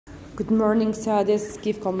Good morning سادس،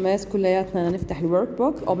 كيفكم ماس؟ كلياتنا نفتح الورك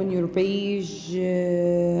بوك. Open your page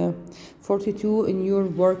 42 in your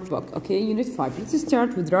workbook. Okay, unit 5. Let's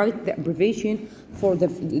start with write the abbreviation for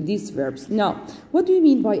these verbs. Now, what do you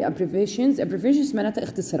mean by abbreviations? Abbreviations معناتها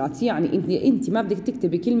اختصارات، يعني انت ما بدك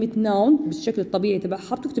تكتبي كلمة noun بالشكل الطبيعي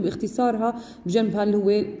تبعها، بتكتبي اختصارها بجنبها اللي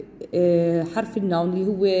هو حرف الناون اللي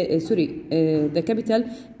هو the capital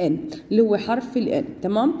N اللي هو حرف ال N.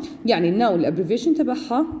 تمام؟ يعني الناون الابريفيشن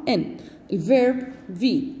تبعها N، الفيرب V،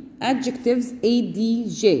 adjectives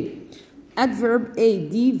ADJ، adverb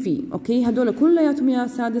ADV. اوكي، هدول كلياتهم يا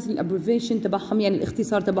سادس الابريفيشن تبعهم، يعني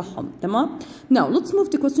الاختصار تبعهم. تمام؟ Now let's move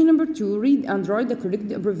to question number 2. Read and write the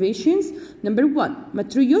correct abbreviations. Number 1.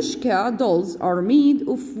 Matryoshka dolls are made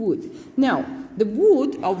of wood. Now the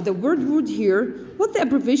wood of the word wood here, what's the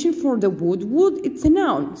abbreviation for the wood? Wood, it's a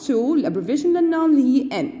noun. So the abbreviation للnoun اللي هي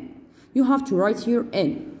N. You have to write here N.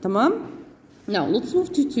 تمام؟ Now let's move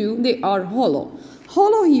to 2. They are hollow.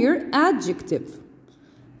 Hollow here, adjective.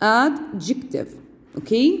 Adjective.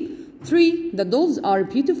 Okay? 3. The dolls are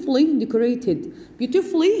beautifully decorated.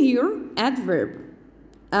 Beautifully here, adverb.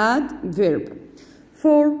 Adverb.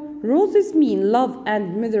 4. Roses mean love and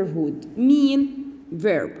motherhood. Mean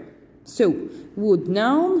verb. So, wood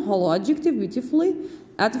noun, hollow adjective, beautifully,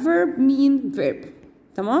 adverb, mean verb.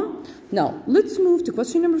 Tamam? Now, let's move to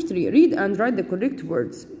question number 3. Read and write the correct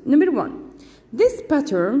words. Number 1. This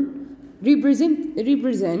pattern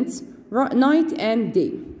represents night and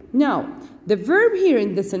day. Now, the verb here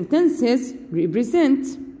in the sentences represent،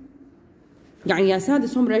 يعني يا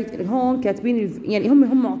سادس هم هون كاتبين، يعني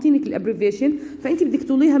هم معطينك الابريفيشن، فانت بدك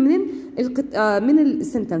تطوليها من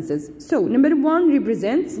السنتنسز. So number 1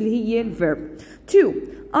 represents اللي هي الverb. 2.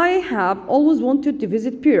 I have always wanted to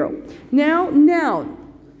visit Peru. Now noun.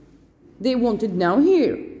 They wanted now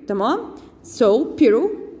here. تمام؟ So Peru,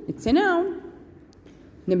 it's a noun.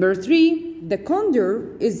 Number 3. The condor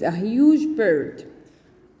is a huge bird.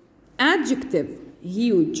 Adjective,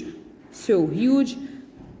 huge. So huge,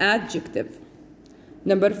 adjective.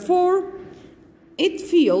 Number 4. It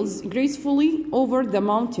feels gracefully over the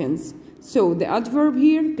mountains. So the adverb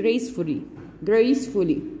here, gracefully.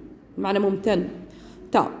 Gracefully. معنى ممتن.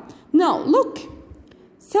 طب. Now look.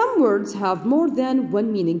 Some words have more than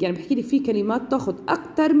one meaning. يعني بحكي لك في كلمات تاخذ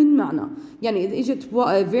أكثر من معنى. يعني إذا إجت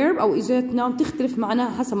verb أو إجت noun تختلف معناها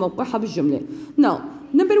حسب موقعها بالجملة. Now,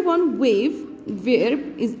 number 1 wave. verb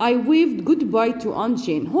is I waved goodbye to Aunt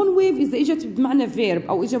Jane. هون wave إذا إجت بمعنى verb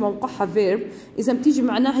أو إجا موقعها verb، إذا بتيجي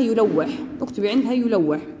معناها يلوح، اكتبي عندها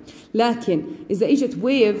يلوح. لكن إذا إجت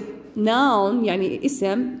wave noun يعني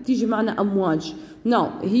اسم، تيجي معنى أمواج.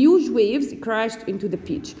 Now huge waves crashed into the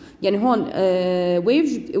beach. يعني هون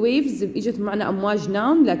waves اجت معنى امواج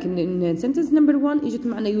noun، لكن in sentence number 1 اجت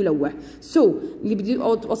معنى يلوح. So اللي بدي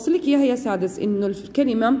اوصل لك اياها يا سادس انه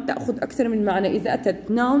الكلمه تاخذ اكثر من معنى اذا اتت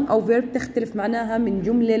noun او verb، تختلف معناها من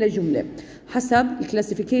جمله لجمله حسب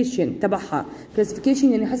الكلاسيفيكيشن تبعها.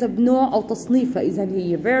 كلاسيفيكيشن يعني حسب نوع او تصنيفها، اذا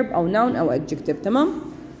هي verb او noun او adjective. تمام؟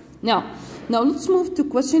 Now let's move to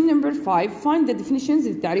question number 5. Find the definitions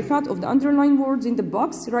التعريفات of the underlined words in the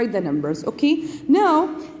box. Write the numbers. Okay. Now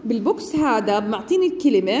بالبوكس هذا معطيني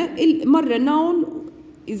الكلمة مرة noun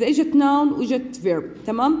إذا إجت noun وإجت verb.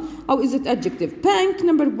 تمام؟ أو إجت adjective. Bank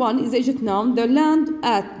number 1 إذا إجت noun. The land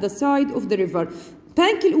at the side of the river.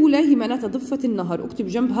 bank الأولى هي معناتها ضفة النهر، اكتب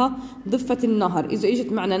جنبها ضفة النهر. إذا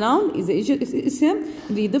إجت معنى noun، إذا إجت اسم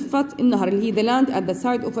اللي ضفة النهر اللي هي the land at the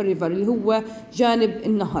side of a river اللي هو جانب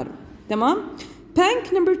النهر. تمام؟ bank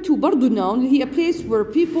number 2 برضه noun اللي هي place where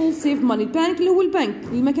people save money. bank اللي هو البنك،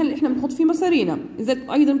 المكان اللي احنا بنحط فيه مصارينا، إذا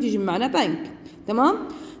أيضا بتيجي معنا bank. تمام؟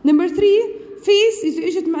 number 3 face إذا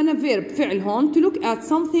إجت معنا verb فعل هون to look at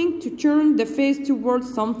something to turn the face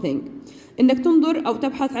towards something، إنك تنظر أو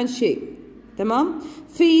تبحث عن شيء. تمام؟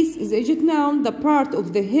 face إذا إجت noun the part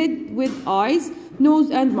of the head with eyes,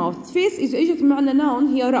 nose and mouth. face إذا إجت معنا noun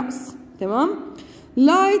هي رأس. تمام؟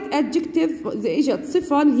 light adjective إذا إجت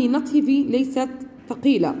صفة اللي هي not heavy ليست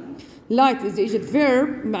ثقيلة. light إذا إجت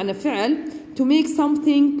verb معنى فعل to make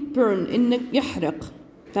something burn إنك يحرق.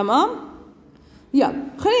 تمام؟ يلا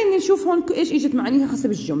خلينا نشوف هون إيش إجت معانيها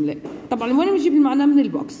حسب الجملة. طبعا وين بجيب المعنى من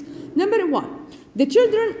البوكس. number 1 the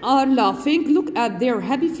children are laughing look at their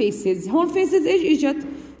happy faces. هون faces إيش إجت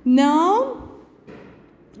noun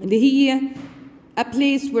اللي هي a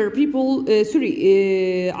place where people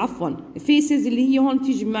عفوا faces اللي هي هون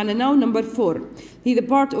تيجي بمعنى noun. number 4 هي the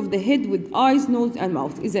part of the head with eyes, nose and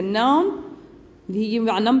mouth. إذا noun اللي هي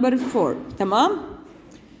مع number 4. تمام؟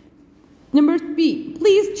 number B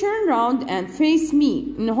please turn around and face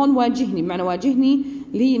me. إنه هون واجهني، بمعنى واجهني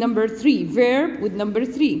اللي هي number 3 verb with number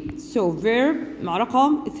 3. so verb مع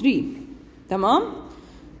رقم 3. تمام؟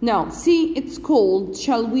 Now C it's cold.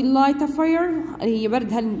 Shall we light a fire؟ هي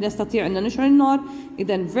برد، هل نستطيع أن نشعل النار؟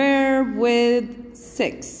 إذا verb with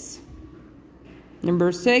 6.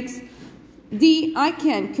 Number 6. D I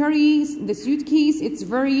can carry the suitcase. It's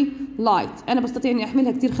very light. أنا بستطيع إني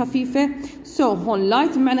أحملها كتير خفيفة. So هون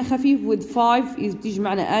light بمعنى خفيف with 5 بتيجي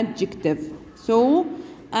معنى adjective. So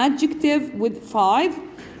adjective with 5.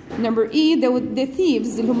 Number E the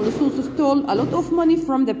thieves اللي هم اللصوص stole a lot of money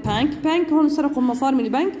from the bank هون سرقوا المصاري من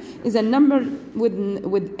البنك. is a number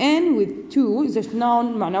with N with 2 is a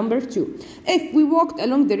noun مع number 2. If we walked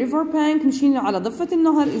along the river bank مشينا على ضفة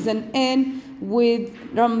النهر is an N with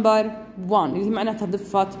number 1 اللي معناتها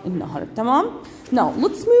ضفة النهر. تمام. Now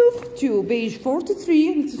let's move to page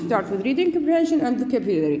 43. Let's start with reading comprehension and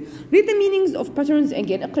vocabulary. Read the meanings of patterns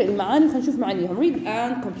again. اقرأ المعاني خلينا نشوف معانيهم. Read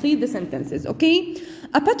and complete the sentences. Okay.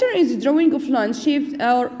 A pattern is a drawing of line shaped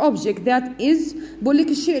or object that is بقول لك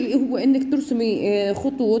الشيء اللي هو انك ترسمي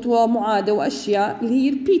خطوط ومعادة واشياء اللي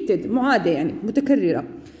هي repeated معادة يعني متكررة.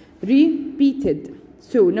 Repeated.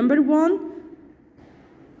 So number 1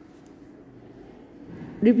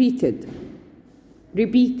 repeated.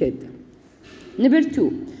 Number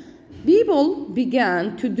 2 people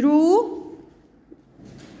began to draw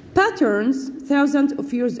patterns thousands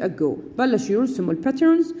of years ago. بلشوا يرسموا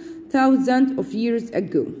patterns thousands of years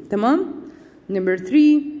ago. تمام. Number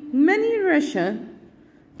 3 many Russian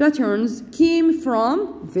patterns came from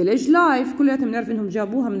village life. كلياتنا بنعرف انهم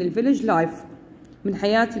جابوها من village life من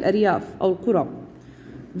حياة الأرياف أو القرى.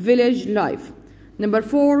 Village life. Number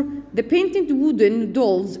 4 the painted wooden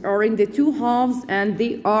dolls are in the two halves and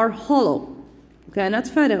they are hollow. كانت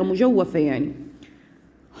فارغة مجوفة يعني.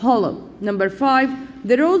 Hollow. Number 5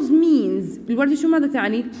 the rose means الوردة شو ماذا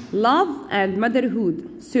تعني؟ love and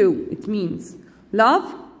motherhood. So it means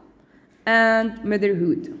love and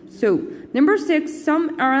motherhood. So number 6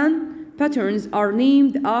 some Aran patterns are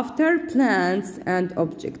named after plants and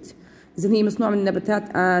objects. إذن هي مصنوعة من النباتات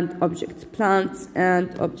and objects. Plants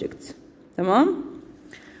and objects. تمام؟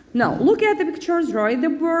 Now look at the pictures. Write the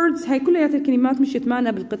words. هاي كليات الكلمات مشيت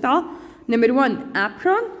معنا بالقطعة. Number 1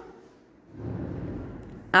 apron.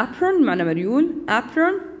 Apron معنى مريول.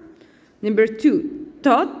 Apron. Number 2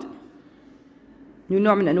 Todd.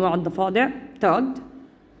 نوع من أنواع الضفادع. Todd.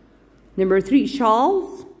 Number 3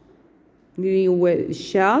 shawls اللي هو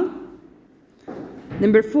الشال.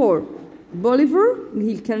 Number 4 Bolivar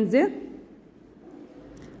اللي هي الكنزة.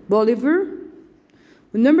 Bolivar.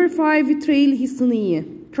 Number 5 tray اللي هي الصينية.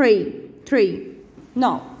 Tray.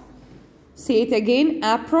 Now say it again.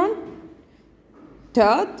 Apron,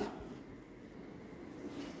 Todd,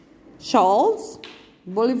 shawls,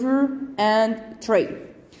 Bolivar, and tray.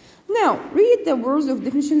 Now read the words of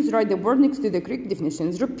definitions. Write the word next to the correct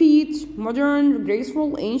definitions. Repeat, modern, graceful,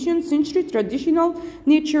 ancient, century, traditional,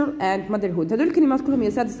 nature, and motherhood. هدول الكلمات كلهم يا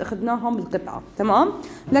سادس أخذناهم بالقطعة. تمام.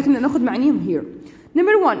 لكن ناخذ معانيهم here.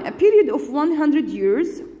 Number 1 a period of 100 years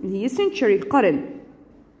اللي هي century القرن.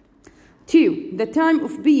 2 the time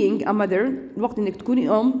of being a mother الوقت انك تكوني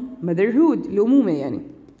motherhood الأمومة يعني.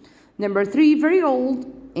 Number 3 very old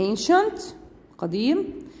ancient قديم.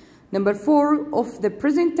 Number 4 of the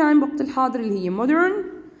present time وقت الحاضر اللي هي modern.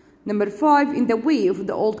 Number 5 in the way of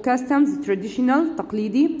the old customs traditional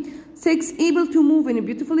تقليدي. 6 able to move in a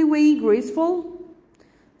beautiful way graceful.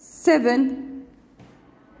 7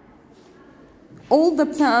 all the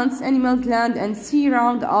plants, animals, land and sea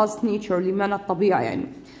around us nature لمعنى الطبيعة يعني.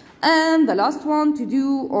 And the last one to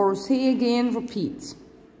do or say again repeat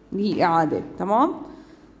اللي هي إعادة. تمام.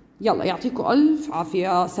 يلا يعطيكم ألف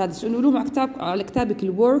عافية. سادس انقلوا على كتابك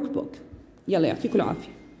الورك بوك. يلا يعطيكم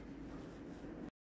العافية.